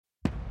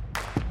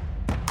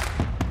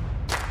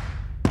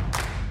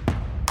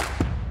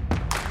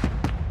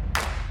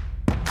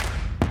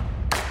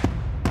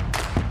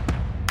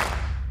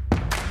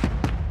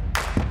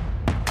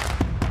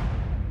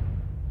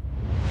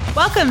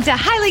Welcome to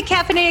Highly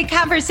Caffeinated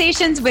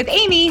Conversations with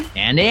Amy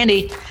and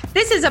Andy.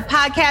 This is a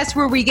podcast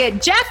where we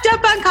get jacked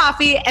up on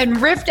coffee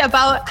and riff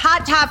about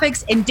hot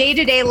topics in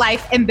day-to-day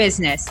life and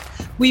business.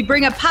 We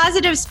bring a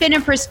positive spin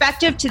and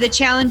perspective to the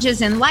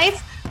challenges in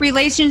life,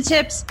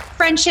 relationships,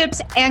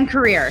 friendships, and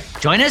career.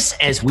 Join us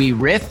as we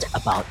riff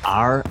about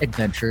our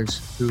adventures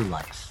through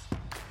life.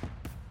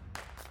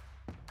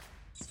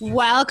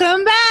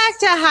 Welcome back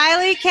to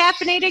Highly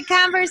Caffeinated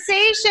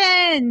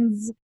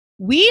Conversations.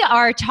 We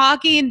are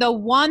talking the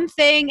one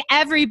thing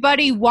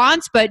everybody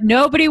wants, but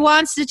nobody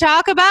wants to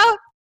talk about: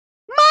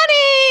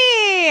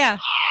 money.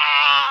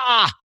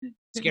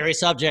 Scary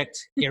subject.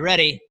 Get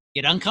ready.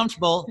 Get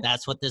uncomfortable.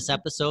 That's what this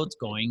episode's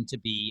going to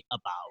be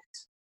about.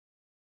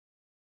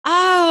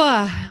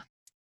 Oh,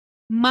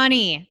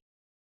 money.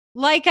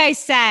 Like I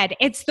said,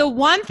 it's the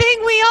one thing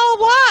we all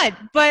want,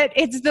 but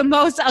it's the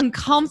most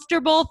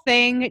uncomfortable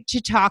thing to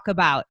talk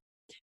about.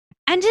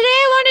 And today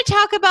I want to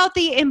talk about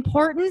the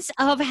importance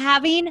of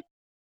having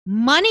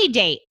money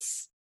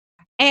dates.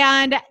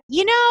 And,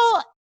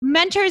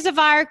 mentors of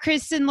ours,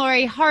 Chris and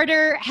Lori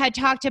Harder, had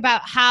talked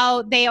about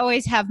how they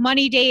always have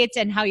money dates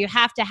and how you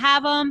have to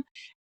have them.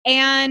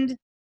 And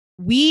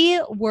we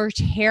were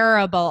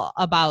terrible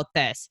about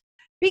this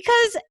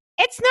because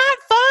it's not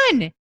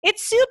fun.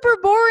 It's super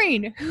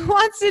boring. Who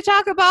wants to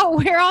talk about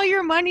where all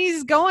your money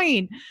is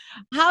going,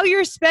 how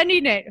you're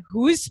spending it,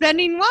 who's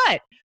spending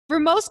what? For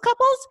most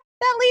couples,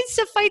 that leads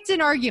to fights and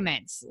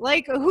arguments.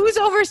 Like, who's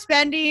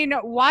overspending?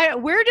 Why?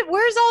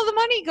 Where's all the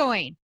money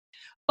going?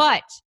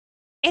 But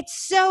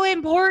it's so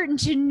important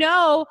to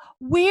know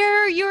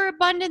where your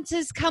abundance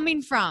is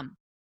coming from.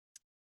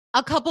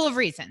 A couple of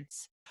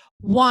reasons.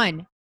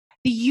 One,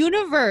 the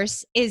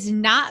universe is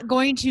not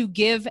going to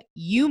give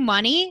you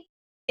money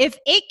if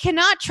it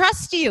cannot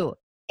trust you,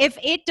 if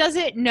it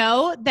doesn't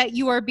know that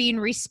you are being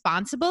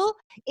responsible,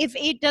 if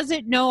it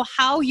doesn't know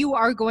how you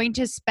are going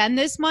to spend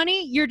this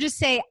money, you're just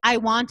say, I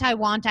want. The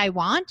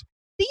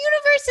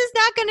universe is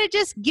not going to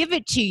just give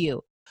it to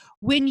you.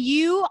 When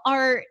you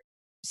are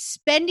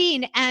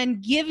spending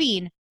and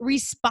giving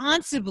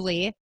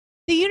responsibly,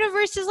 the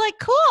universe is like,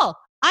 cool,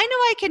 I know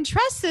I can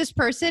trust this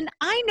person.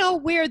 I know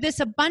where this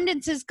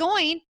abundance is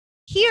going.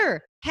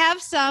 Here,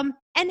 have some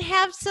and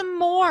have some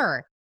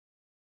more.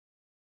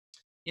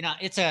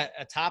 It's a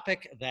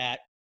topic that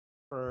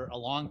for a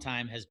long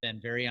time has been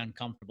very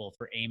uncomfortable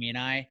for Amy and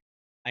I.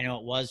 I know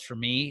it was for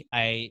me.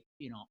 I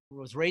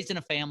was raised in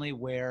a family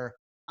where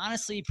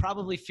honestly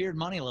probably feared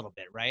money a little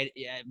bit, right?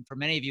 And for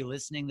many of you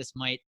listening, this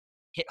might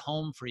hit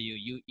home for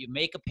you. You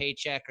make a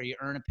paycheck or you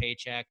earn a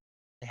paycheck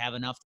to have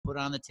enough to put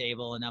on the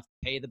table, enough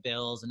to pay the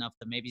bills, enough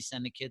to maybe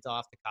send the kids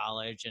off to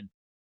college. And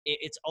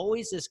it's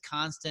always this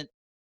constant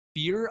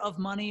fear of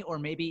money, or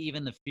maybe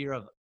even the fear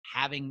of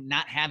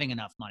not having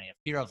enough money, a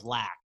fear of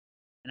lack.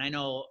 And I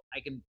know I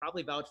can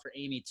probably vouch for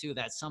Amy too.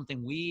 That's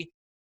something we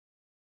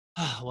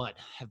have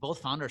both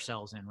found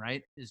ourselves in,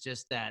 right? Is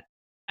just that.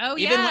 Oh,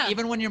 yeah.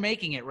 Even when you're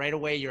making it, right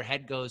away your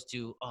head goes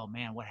to, oh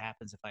man, what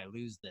happens if I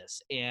lose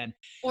this?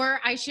 Or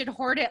I should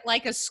hoard it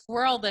like a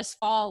squirrel this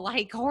fall,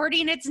 like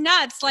hoarding its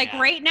nuts. Like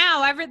right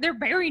now, they're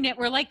burying it.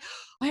 We're like,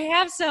 I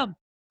have some.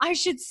 I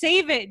should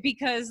save it,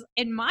 because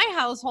in my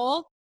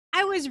household,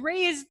 I was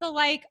raised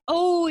to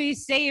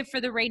always save for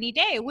the rainy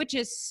day, which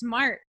is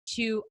smart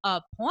to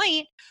a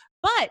point.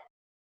 But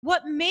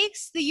what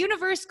makes the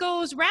universe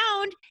goes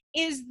round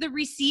is the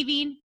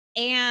receiving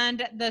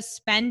and the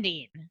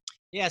spending.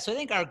 Yeah, so I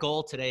think our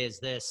goal today is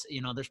this.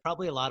 There's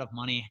probably a lot of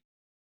money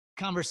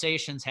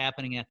conversations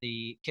happening at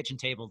the kitchen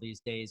table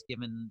these days,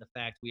 given the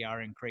fact we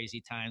are in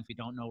crazy times. We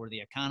don't know where the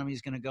economy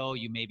is going to go.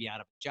 You may be out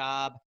of a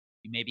job.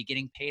 You may be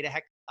getting paid a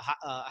heck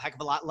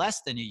of a lot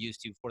less than you used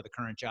to for the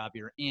current job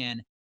you're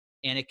in.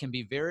 And it can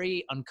be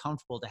very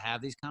uncomfortable to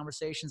have these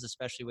conversations,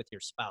 especially with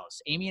your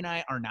spouse. Amy and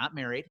I are not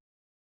married.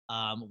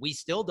 We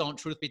still don't,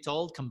 truth be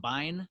told,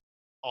 combine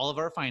all of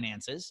our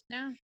finances.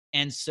 No.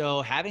 And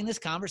so having this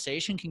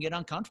conversation can get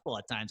uncomfortable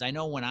at times. I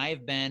know when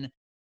I've been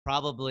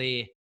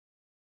probably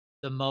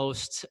the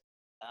most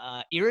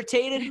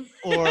irritated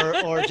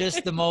or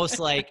just the most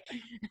I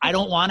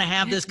don't want to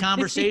have this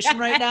conversation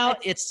right now.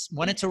 It's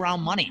when it's around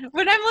money.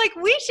 When I'm like,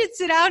 we should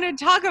sit down and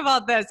talk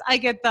about this, I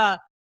get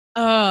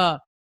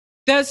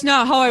that's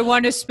not how I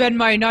want to spend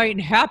my night in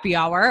happy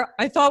hour.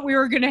 I thought we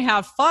were going to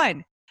have fun.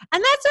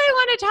 And that's what I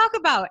want to talk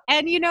about.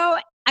 And,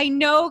 I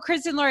know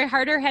Chris and Lori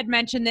Harder had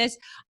mentioned this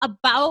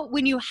about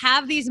when you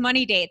have these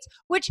money dates,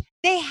 which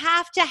they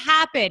have to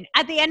happen.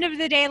 At the end of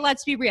the day,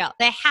 let's be real,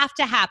 they have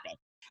to happen.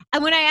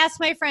 And when I ask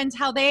my friends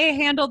how they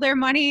handle their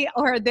money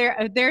or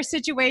their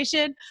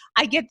situation,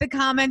 I get the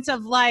comments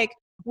of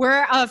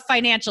we're a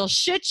financial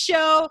shit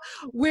show,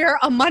 we're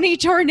a money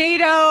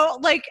tornado.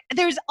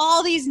 There's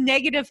all these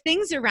negative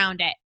things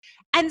around it.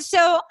 And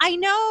so I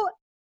know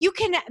you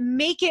can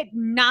make it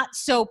not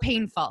so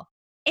painful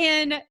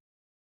in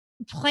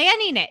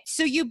planning it,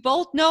 so you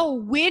both know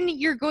when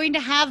you're going to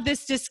have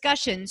this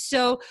discussion,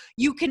 so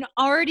you can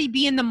already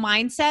be in the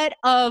mindset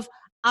of,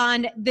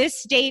 on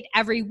this date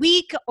every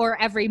week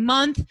or every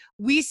month,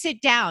 we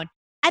sit down,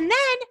 and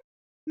then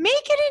make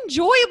it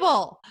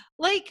enjoyable.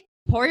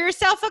 pour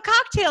yourself a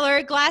cocktail or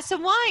a glass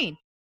of wine.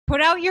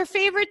 Put out your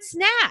favorite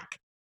snack.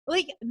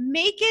 Like,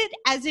 make it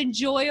as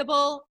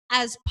enjoyable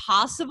as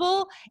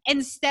possible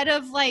instead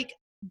of like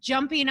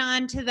jumping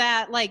on to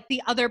that, like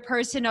the other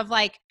person of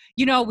like,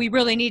 we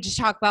really need to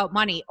talk about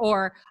money,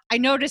 or I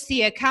noticed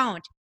the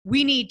account,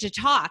 we need to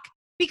talk,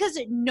 because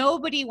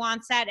nobody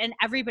wants that. And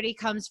everybody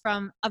comes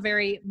from a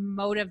very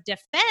mode of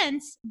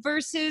defense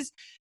versus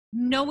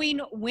knowing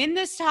when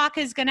this talk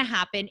is going to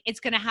happen. It's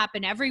going to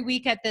happen every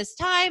week at this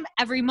time,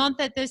 every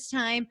month at this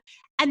time,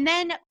 and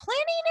then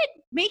planning it,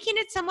 making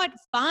it somewhat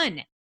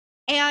fun.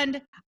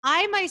 And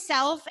I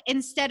myself,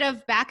 instead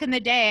of back in the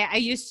day, I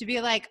used to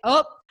be like,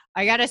 oh,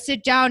 I got to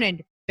sit down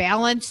and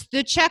balance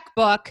the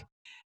checkbook.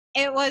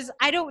 It was,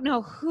 I don't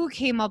know who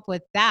came up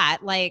with that.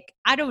 Like,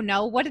 I don't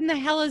know. What in the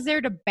hell is there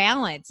to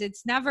balance?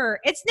 It's never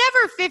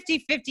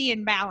 50-50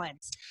 in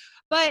balance.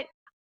 But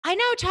I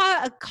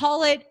now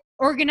call it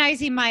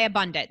organizing my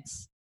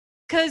abundance,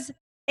 because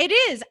it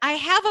is. I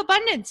have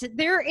abundance.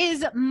 There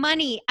is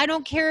money. I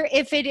don't care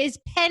if it is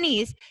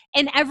pennies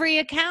in every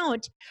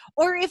account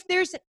or if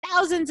there's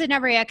thousands in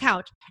every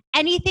account.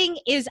 Anything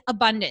is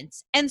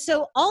abundance. And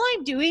so all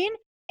I'm doing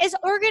is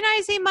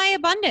organizing my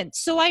abundance.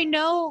 So I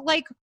know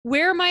like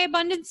where my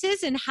abundance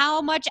is and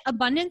how much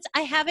abundance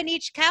I have in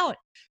each account.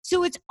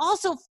 So it's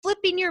also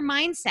flipping your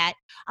mindset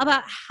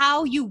about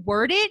how you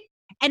word it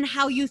and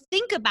how you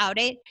think about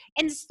it,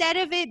 instead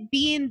of it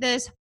being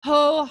this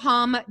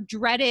ho-hum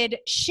dreaded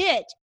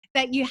shit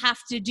that you have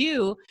to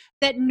do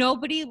that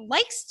nobody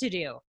likes to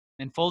do.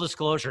 And full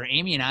disclosure,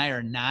 Amy and I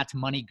are not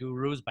money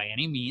gurus by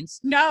any means.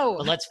 No.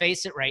 But let's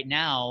face it, right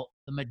now,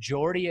 the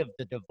majority of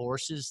the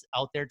divorces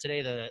out there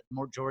today, the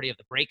majority of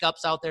the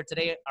breakups out there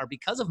today are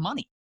because of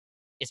money.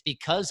 It's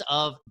because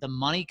of the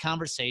money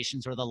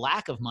conversations or the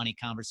lack of money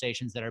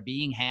conversations that are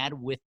being had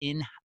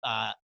within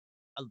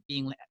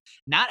being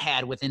not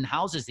had within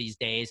houses these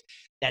days,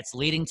 that's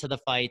leading to the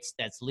fights,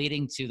 that's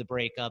leading to the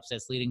breakups,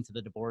 that's leading to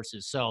the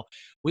divorces. So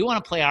we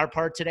want to play our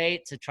part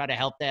today to try to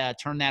help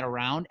turn that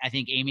around. I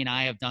think Amy and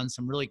I have done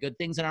some really good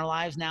things in our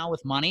lives now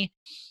with money.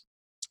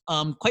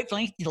 Quite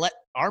frankly, to let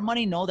our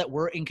money know that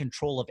we're in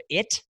control of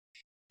it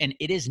and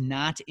it is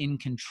not in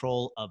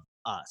control of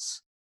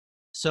us.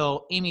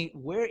 So Amy,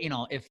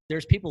 if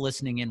there's people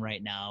listening in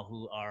right now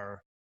who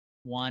are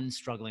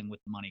struggling with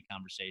the money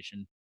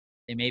conversation,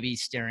 they may be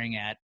staring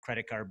at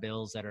credit card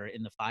bills that are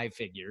in the 5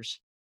 figures,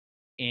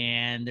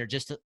 and they're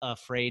just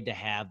afraid to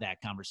have that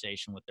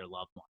conversation with their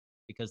loved one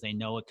because they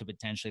know it could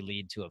potentially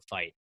lead to a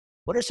fight.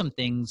 What are some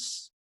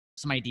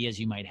ideas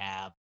you might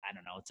have, I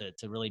don't know,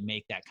 to really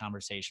make that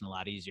conversation a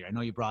lot easier? I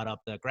know you brought up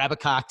the grab a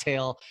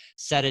cocktail,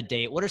 set a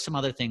date. What are some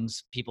other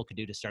things people could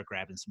do to start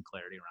grabbing some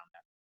clarity around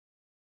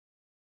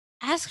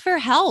that? Ask for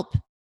help.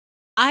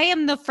 I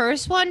am the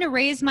first one to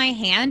raise my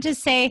hand to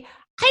say,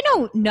 I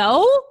don't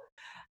know.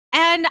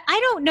 And I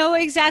don't know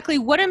exactly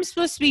what I'm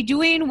supposed to be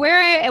doing,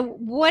 where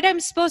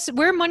money's supposed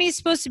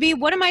to be,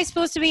 what am I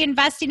supposed to be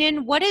investing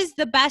in, what is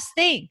the best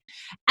thing?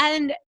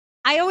 And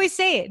I always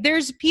say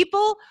there's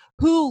people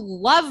who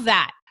love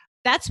that.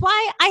 That's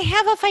why I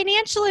have a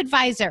financial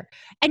advisor.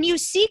 And you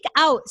seek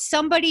out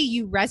somebody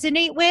you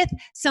resonate with,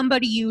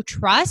 somebody you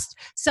trust,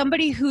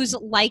 somebody who's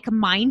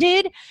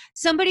like-minded,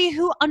 somebody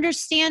who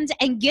understands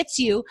and gets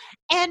you,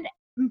 and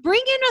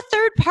bring in a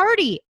third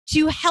party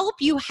to help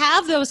you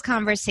have those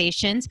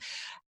conversations,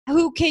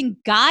 who can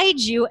guide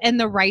you in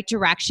the right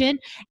direction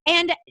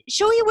and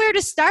show you where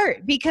to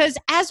start. Because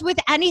as with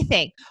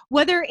anything,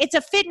 whether it's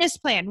a fitness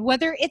plan,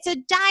 whether it's a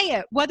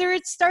diet, whether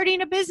it's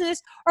starting a business,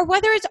 or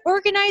whether it's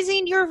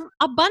organizing your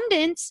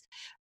abundance,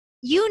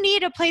 you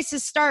need a place to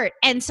start.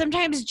 And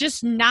sometimes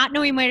just not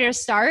knowing where to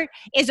start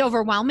is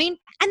overwhelming.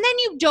 And then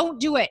you don't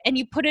do it and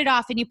you put it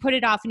off and you put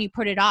it off and you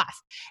put it off.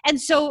 And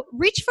so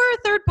reach for a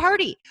third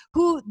party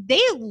who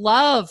they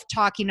love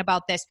talking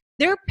about this.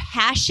 Their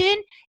passion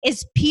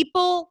is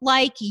people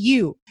like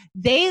you.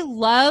 They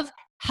love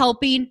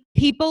helping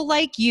people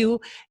like you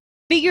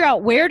figure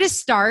out where to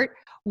start,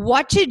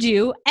 what to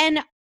do,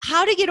 and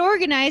how to get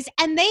organized.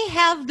 And they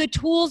have the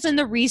tools and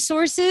the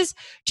resources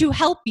to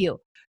help you.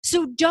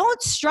 So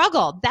don't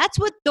struggle. That's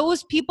what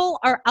those people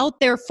are out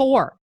there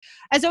for.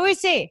 As I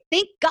always say,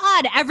 thank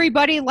God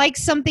everybody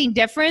likes something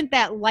different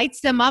that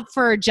lights them up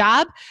for a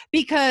job,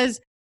 because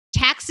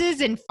taxes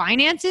and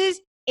finances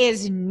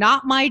is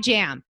not my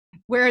jam.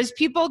 Whereas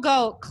people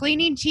go,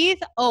 cleaning teeth,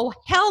 oh,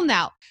 hell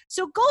no.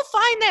 So go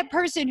find that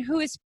person who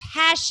is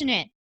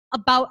passionate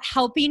about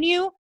helping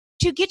you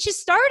to get you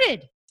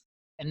started.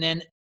 And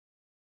then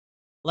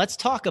let's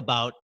talk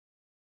about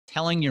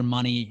telling your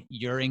money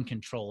you're in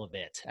control of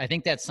it. I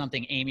think that's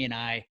something Amy and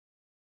I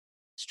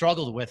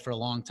struggled with for a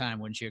long time.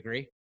 Wouldn't you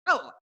agree?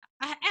 Oh,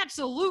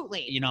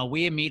 absolutely.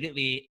 We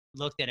immediately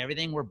looked at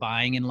everything we're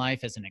buying in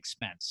life as an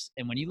expense.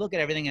 And when you look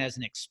at everything as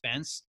an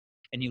expense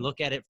and you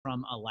look at it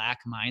from a lack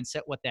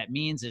mindset, what that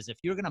means is if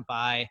you're going to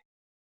buy,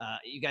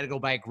 you got to go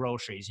buy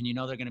groceries and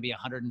they're going to be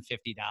 $150.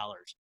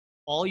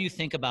 All you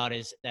think about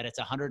is that it's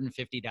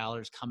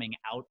 $150 coming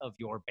out of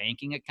your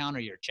banking account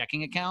or your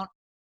checking account.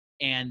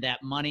 and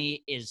that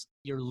money is,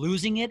 you're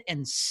losing it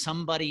and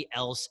somebody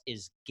else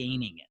is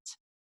gaining it.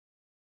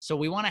 So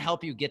we want to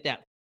help you get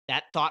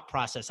that thought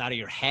process out of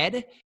your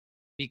head,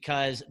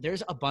 because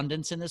there's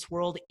abundance in this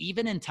world.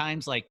 Even in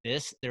times like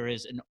this, there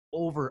is an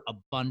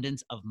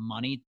overabundance of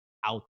money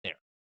out there.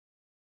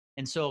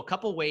 And so a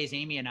couple ways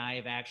Amy and I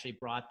have actually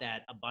brought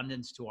that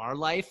abundance to our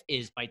life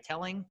is by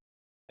telling,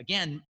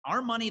 again,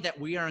 our money, that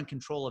we are in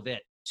control of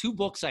it. 2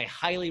 books I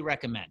highly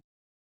recommend,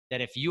 that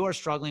if you are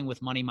struggling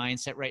with money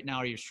mindset right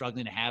now, or you're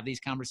struggling to have these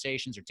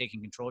conversations or taking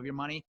control of your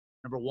money.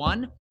 Number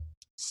 1,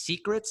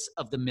 Secrets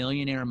of the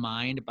Millionaire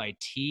Mind by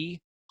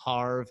T.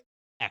 Harv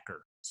Eker.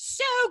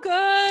 So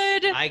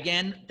good.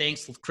 Again,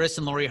 thanks Chris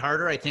and Lori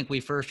Harder. I think we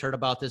first heard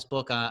about this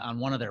book on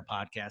one of their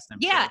podcasts.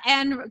 Yeah, sure.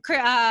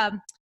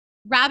 And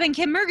Rob and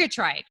Kim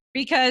Murgatroyd,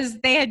 because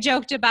they had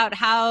joked about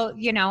how,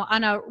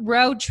 on a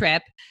road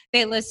trip,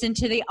 they listened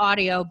to the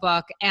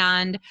audiobook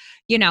and,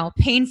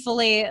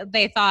 painfully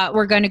they thought,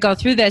 we're going to go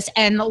through this,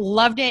 and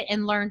loved it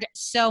and learned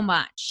so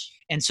much.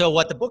 And so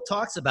what the book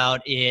talks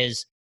about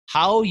is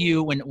how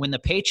you, when the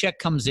paycheck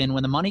comes in,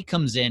 when the money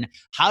comes in,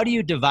 how do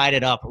you divide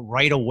it up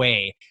right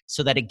away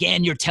so that,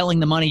 again, you're telling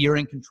the money you're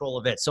in control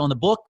of it. So in the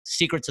book,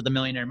 Secrets of the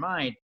Millionaire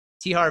Mind,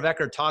 T. Harv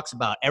Eker talks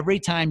about every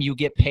time you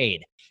get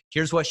paid,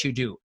 here's what you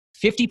do.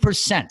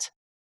 50%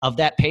 of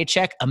that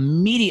paycheck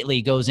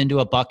immediately goes into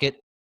a bucket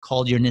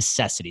called your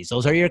necessities.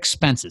 Those are your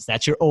expenses.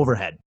 That's your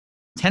overhead.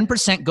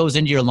 10% goes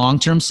into your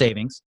long-term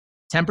savings.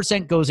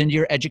 10% goes into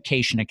your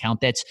education account.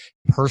 That's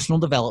personal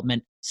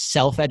development,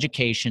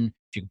 self-education.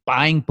 If you're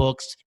buying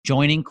books,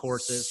 joining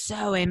courses.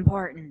 So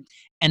important.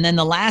 And then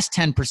the last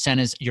 10%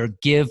 is your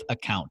give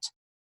account.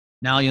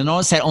 Now, you'll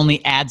notice that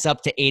only adds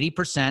up to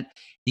 80%.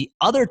 The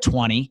other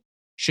 20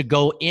 should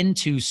go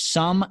into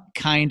some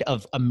kind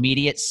of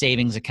immediate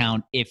savings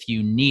account if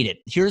you need it.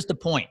 Here's the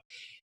point.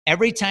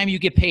 Every time you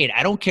get paid,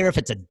 I don't care if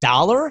it's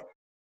 $1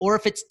 or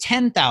if it's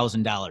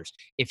 $10,000.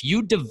 If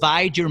you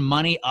divide your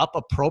money up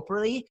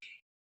appropriately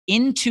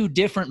into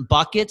different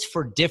buckets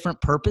for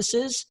different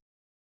purposes,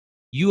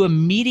 you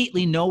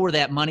immediately know where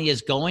that money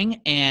is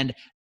going. And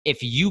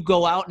if you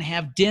go out and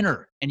have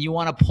dinner and you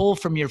want to pull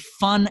from your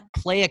fun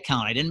play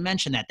account, I didn't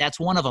mention that. That's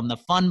one of them, the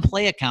fun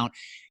play account.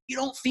 You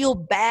don't feel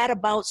bad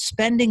about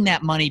spending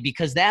that money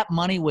because that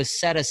money was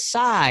set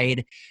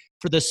aside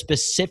for the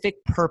specific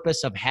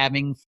purpose of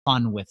having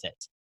fun with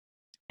it.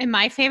 And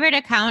my favorite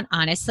account,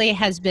 honestly,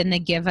 has been the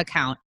give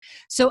account.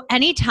 So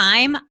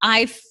anytime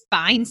I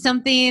find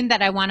something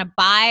that I want to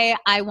buy,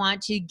 I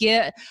want to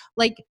give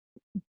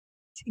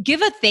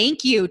a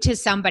thank you to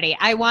somebody.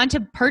 I want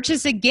to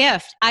purchase a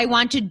gift. I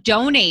want to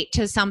donate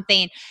to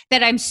something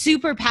that I'm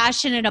super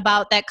passionate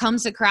about that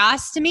comes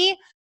across to me.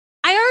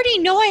 I already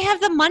know I have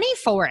the money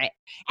for it,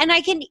 and I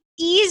can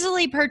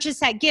easily purchase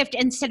that gift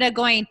instead of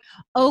going,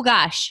 oh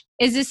gosh,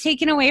 is this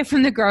taken away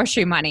from the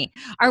grocery money?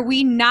 Are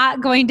we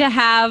not going to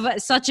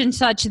have such and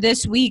such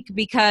this week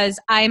because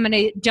I'm going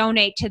to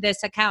donate to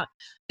this account?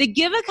 The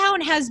give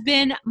account has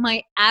been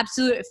my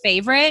absolute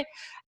favorite.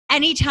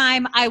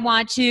 Anytime I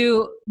want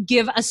to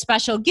give a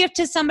special gift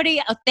to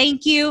somebody, a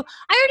thank you,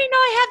 I already know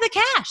I have the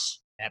cash.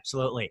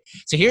 Absolutely.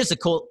 So here's the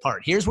cool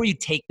part. Here's where you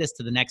take this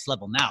to the next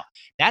level. Now,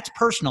 that's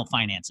personal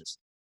finances.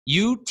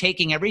 You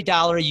taking every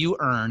dollar you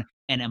earn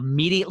and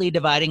immediately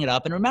dividing it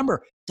up. And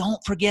remember,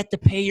 don't forget to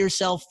pay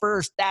yourself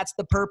first. That's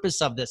the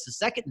purpose of this. The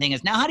second thing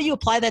is, now how do you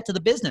apply that to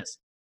the business?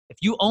 If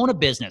you own a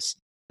business,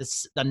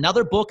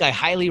 another book I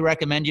highly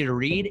recommend you to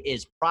read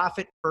is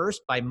Profit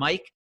First by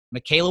Mike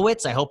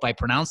Michalowicz. I hope I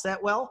pronounced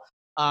that well.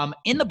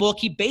 In the book,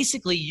 he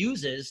basically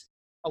uses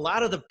a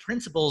lot of the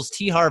principles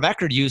T. Harv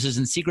Eker uses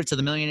in Secrets of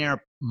the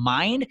Millionaire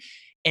Mind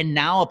and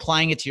now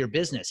applying it to your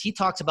business. He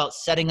talks about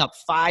setting up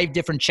 5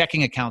 different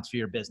checking accounts for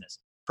your business,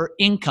 for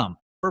income,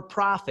 for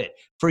profit,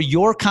 for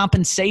your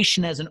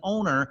compensation as an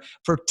owner,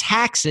 for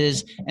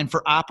taxes, and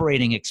for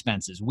operating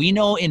expenses. We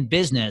know in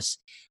business,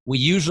 we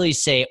usually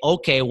say,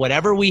 okay,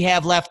 whatever we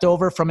have left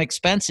over from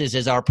expenses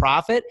is our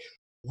profit.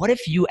 What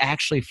if you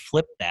actually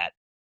flip that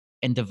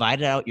and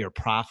divided out your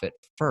profit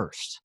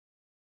first?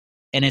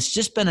 And it's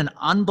just been an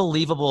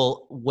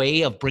unbelievable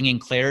way of bringing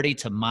clarity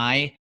to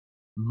my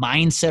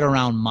mindset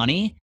around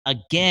money.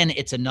 Again,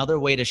 it's another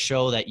way to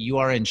show that you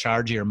are in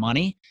charge of your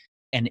money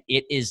and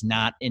it is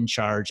not in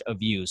charge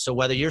of you. So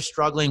whether you're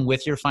struggling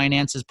with your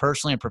finances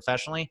personally and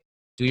professionally,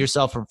 do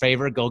yourself a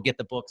favor, go get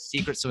the book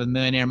Secrets of a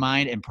Millionaire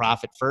Mind and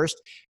Profit First.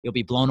 You'll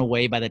be blown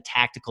away by the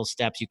tactical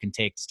steps you can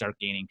take to start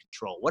gaining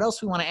control. What else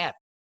do we want to add?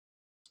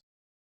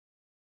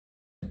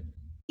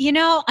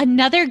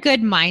 Another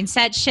good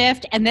mindset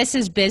shift, and this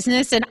is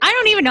business, and I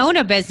don't even own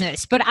a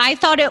business, but I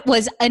thought it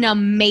was an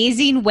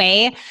amazing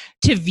way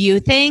to view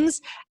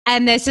things.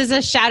 And this is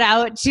a shout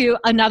out to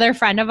another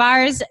friend of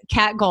ours,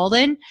 Kat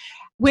Golden.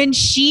 When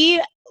she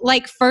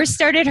first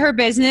started her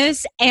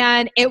business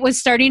and it was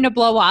starting to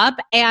blow up,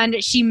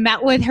 and she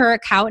met with her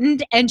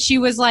accountant and she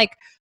was like,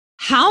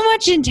 how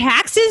much in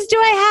taxes do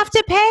I have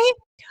to pay?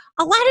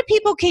 A lot of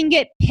people can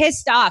get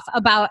pissed off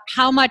about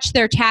how much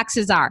their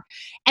taxes are.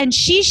 And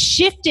she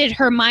shifted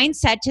her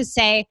mindset to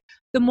say,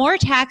 the more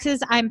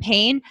taxes I'm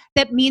paying,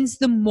 that means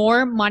the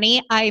more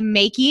money I'm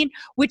making,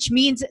 which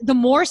means the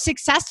more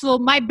successful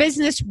my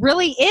business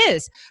really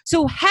is.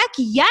 So heck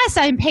yes,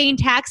 I'm paying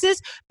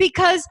taxes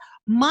because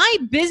my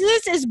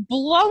business is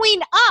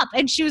blowing up.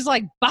 And she was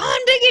like, bon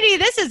diggity,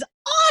 this is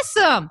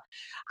awesome.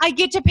 I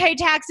get to pay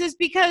taxes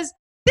because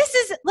this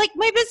is like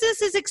my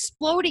business is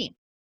exploding.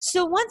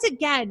 So once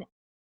again,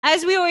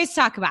 as we always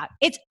talk about,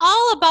 it's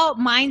all about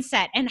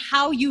mindset and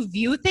how you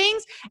view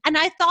things. And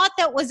I thought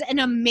that was an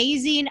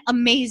amazing,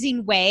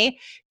 amazing way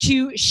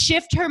to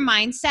shift her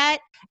mindset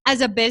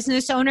as a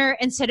business owner.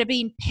 Instead of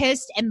being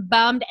pissed and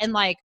bummed and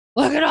like,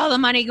 look at all the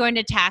money going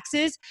to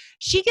taxes,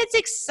 she gets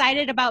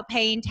excited about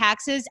paying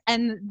taxes.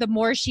 And the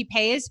more she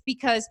pays,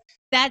 because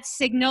that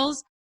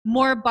signals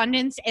more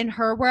abundance in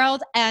her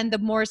world and the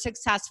more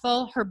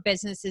successful her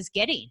business is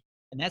getting.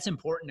 And that's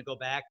important to go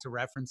back to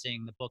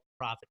referencing the book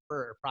Profit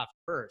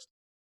First.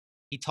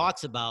 He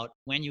talks about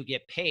when you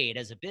get paid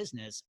as a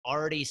business,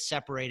 already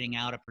separating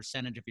out a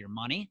percentage of your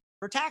money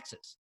for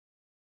taxes.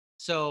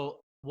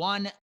 So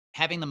one,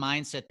 having the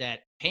mindset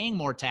that paying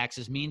more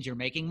taxes means you're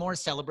making more,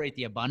 celebrate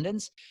the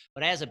abundance.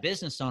 But as a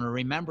business owner,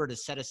 remember to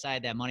set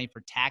aside that money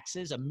for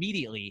taxes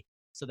immediately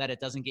so that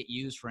it doesn't get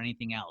used for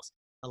anything else.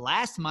 The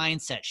last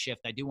mindset shift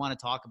I do want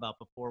to talk about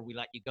before we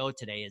let you go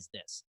today is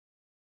this.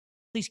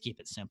 Please keep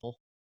it simple.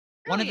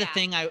 One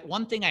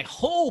thing I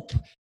hope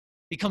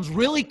becomes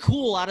really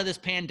cool out of this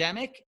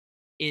pandemic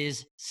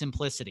is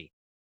simplicity.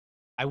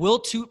 I will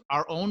toot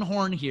our own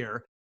horn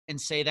here and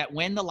say that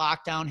when the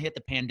lockdown hit,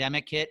 the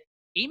pandemic hit,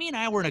 Amy and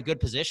I were in a good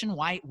position.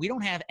 Why? We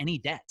don't have any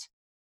debt.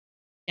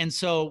 And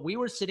so we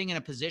were sitting in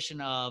a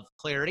position of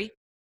clarity,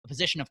 a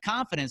position of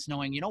confidence,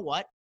 knowing, you know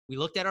what? We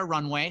looked at our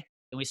runway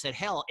and we said,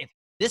 hell, if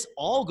this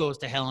all goes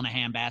to hell in a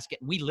handbasket,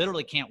 we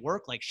literally can't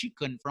work like she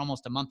couldn't for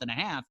almost a month and a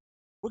half,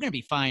 we're going to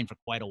be fine for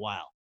quite a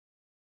while.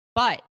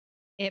 But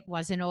it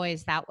wasn't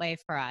always that way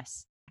for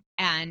us.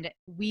 And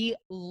we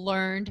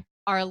learned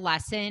our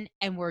lesson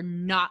and we're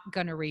not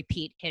going to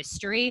repeat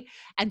history.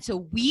 And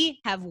so we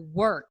have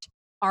worked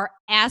our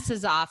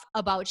asses off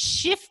about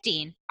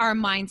shifting our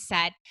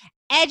mindset,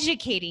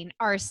 educating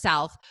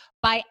ourselves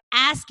by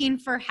asking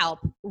for help,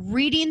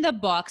 reading the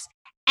books,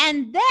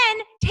 and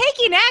then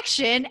taking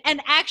action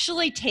and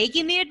actually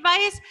taking the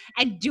advice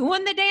and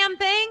doing the damn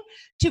thing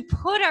to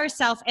put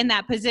ourselves in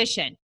that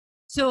position.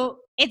 So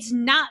it's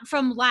not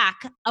from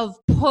lack of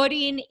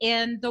putting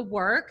in the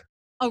work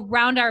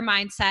around our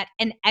mindset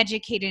and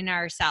educating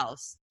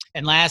ourselves.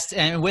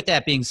 And with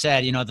that being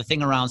said, the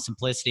thing around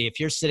simplicity, if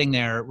you're sitting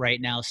there right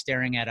now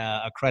staring at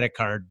a credit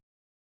card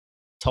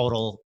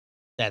total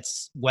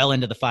that's well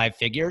into the 5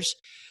 figures,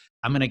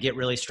 I'm going to get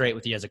really straight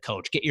with you as a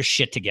coach. Get your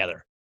shit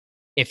together.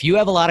 If you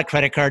have a lot of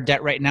credit card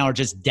debt right now or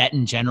just debt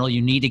in general,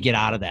 you need to get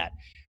out of that.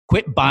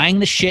 Quit buying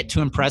the shit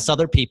to impress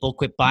other people.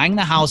 Quit buying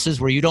the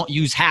houses where you don't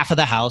use half of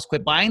the house.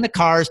 Quit buying the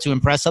cars to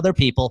impress other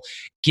people.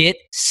 Get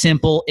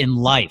simple in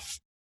life.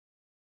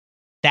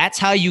 That's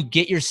how you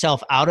get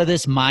yourself out of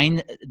this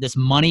money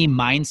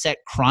mindset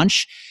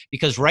crunch.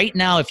 Because right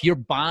now, if you're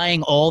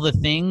buying all the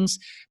things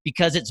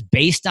because it's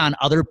based on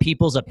other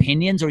people's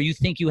opinions or you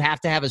think you have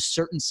to have a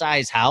certain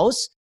size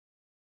house,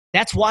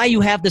 that's why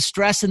you have the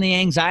stress and the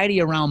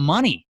anxiety around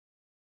money.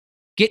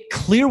 Get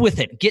clear with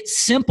it. Get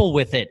simple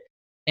with it.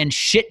 And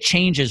shit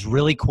changes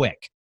really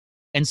quick.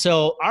 And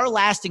so our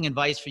lasting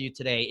advice for you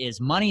today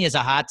is money is a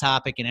hot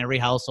topic in every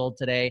household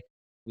today.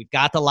 We've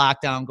got the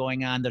lockdown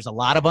going on. There's a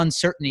lot of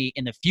uncertainty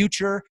in the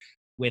future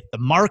with the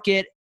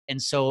market.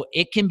 And so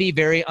it can be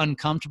very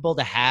uncomfortable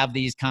to have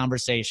these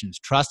conversations.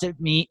 Trust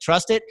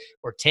it,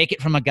 or take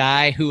it from a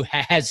guy who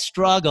has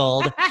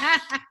struggled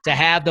to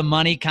have the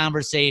money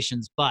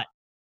conversations. But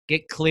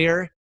get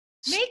clear.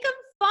 Make them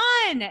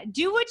fun.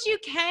 Do what you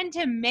can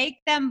to make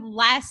them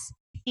less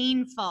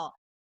painful.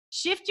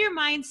 Shift your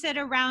mindset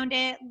around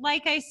it.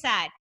 Like I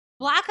said,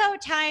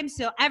 blackout time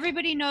so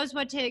everybody knows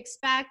what to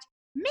expect.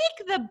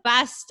 Make the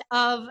best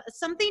of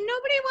something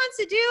nobody wants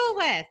to deal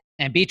with.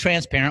 And be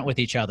transparent with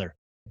each other.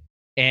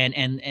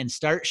 And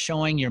start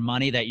showing your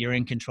money that you're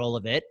in control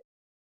of it.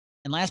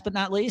 And last but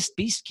not least,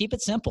 keep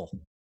it simple.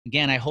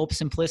 Again, I hope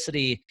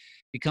simplicity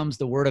becomes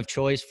the word of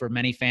choice for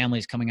many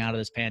families coming out of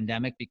this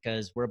pandemic,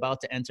 because we're about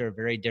to enter a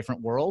very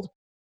different world.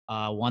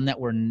 One that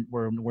we're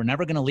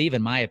never going to leave,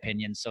 in my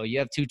opinion. So you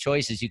have two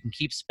choices. You can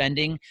keep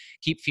spending,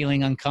 keep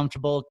feeling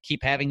uncomfortable,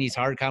 keep having these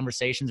hard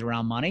conversations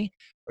around money,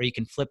 or you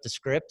can flip the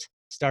script,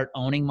 start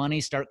owning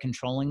money, start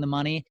controlling the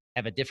money,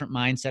 have a different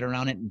mindset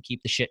around it, and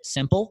keep the shit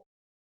simple.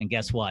 And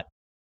guess what?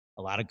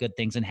 A lot of good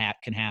things can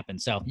happen.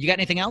 So you got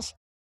anything else?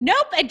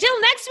 Nope.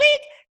 Until next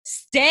week,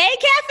 stay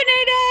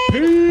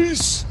caffeinated.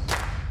 Peace.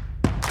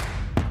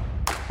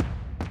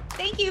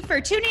 Thank you for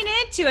tuning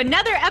in to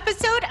another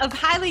episode of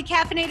Highly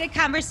Caffeinated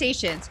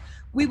Conversations.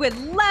 We would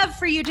love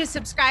for you to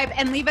subscribe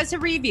and leave us a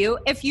review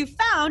if you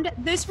found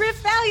this riff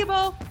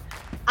valuable.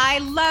 I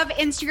love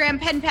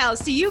Instagram pen pals,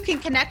 so you can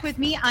connect with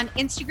me on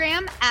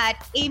Instagram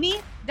at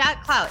Amy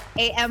Clout,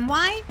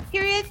 AMY.CLOUTE.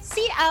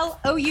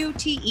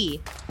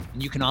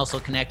 And you can also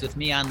connect with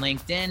me on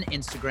LinkedIn,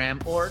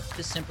 Instagram, or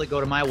just simply go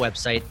to my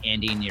website,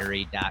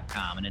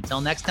 andyneary.com. And until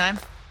next time,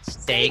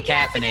 stay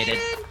caffeinated.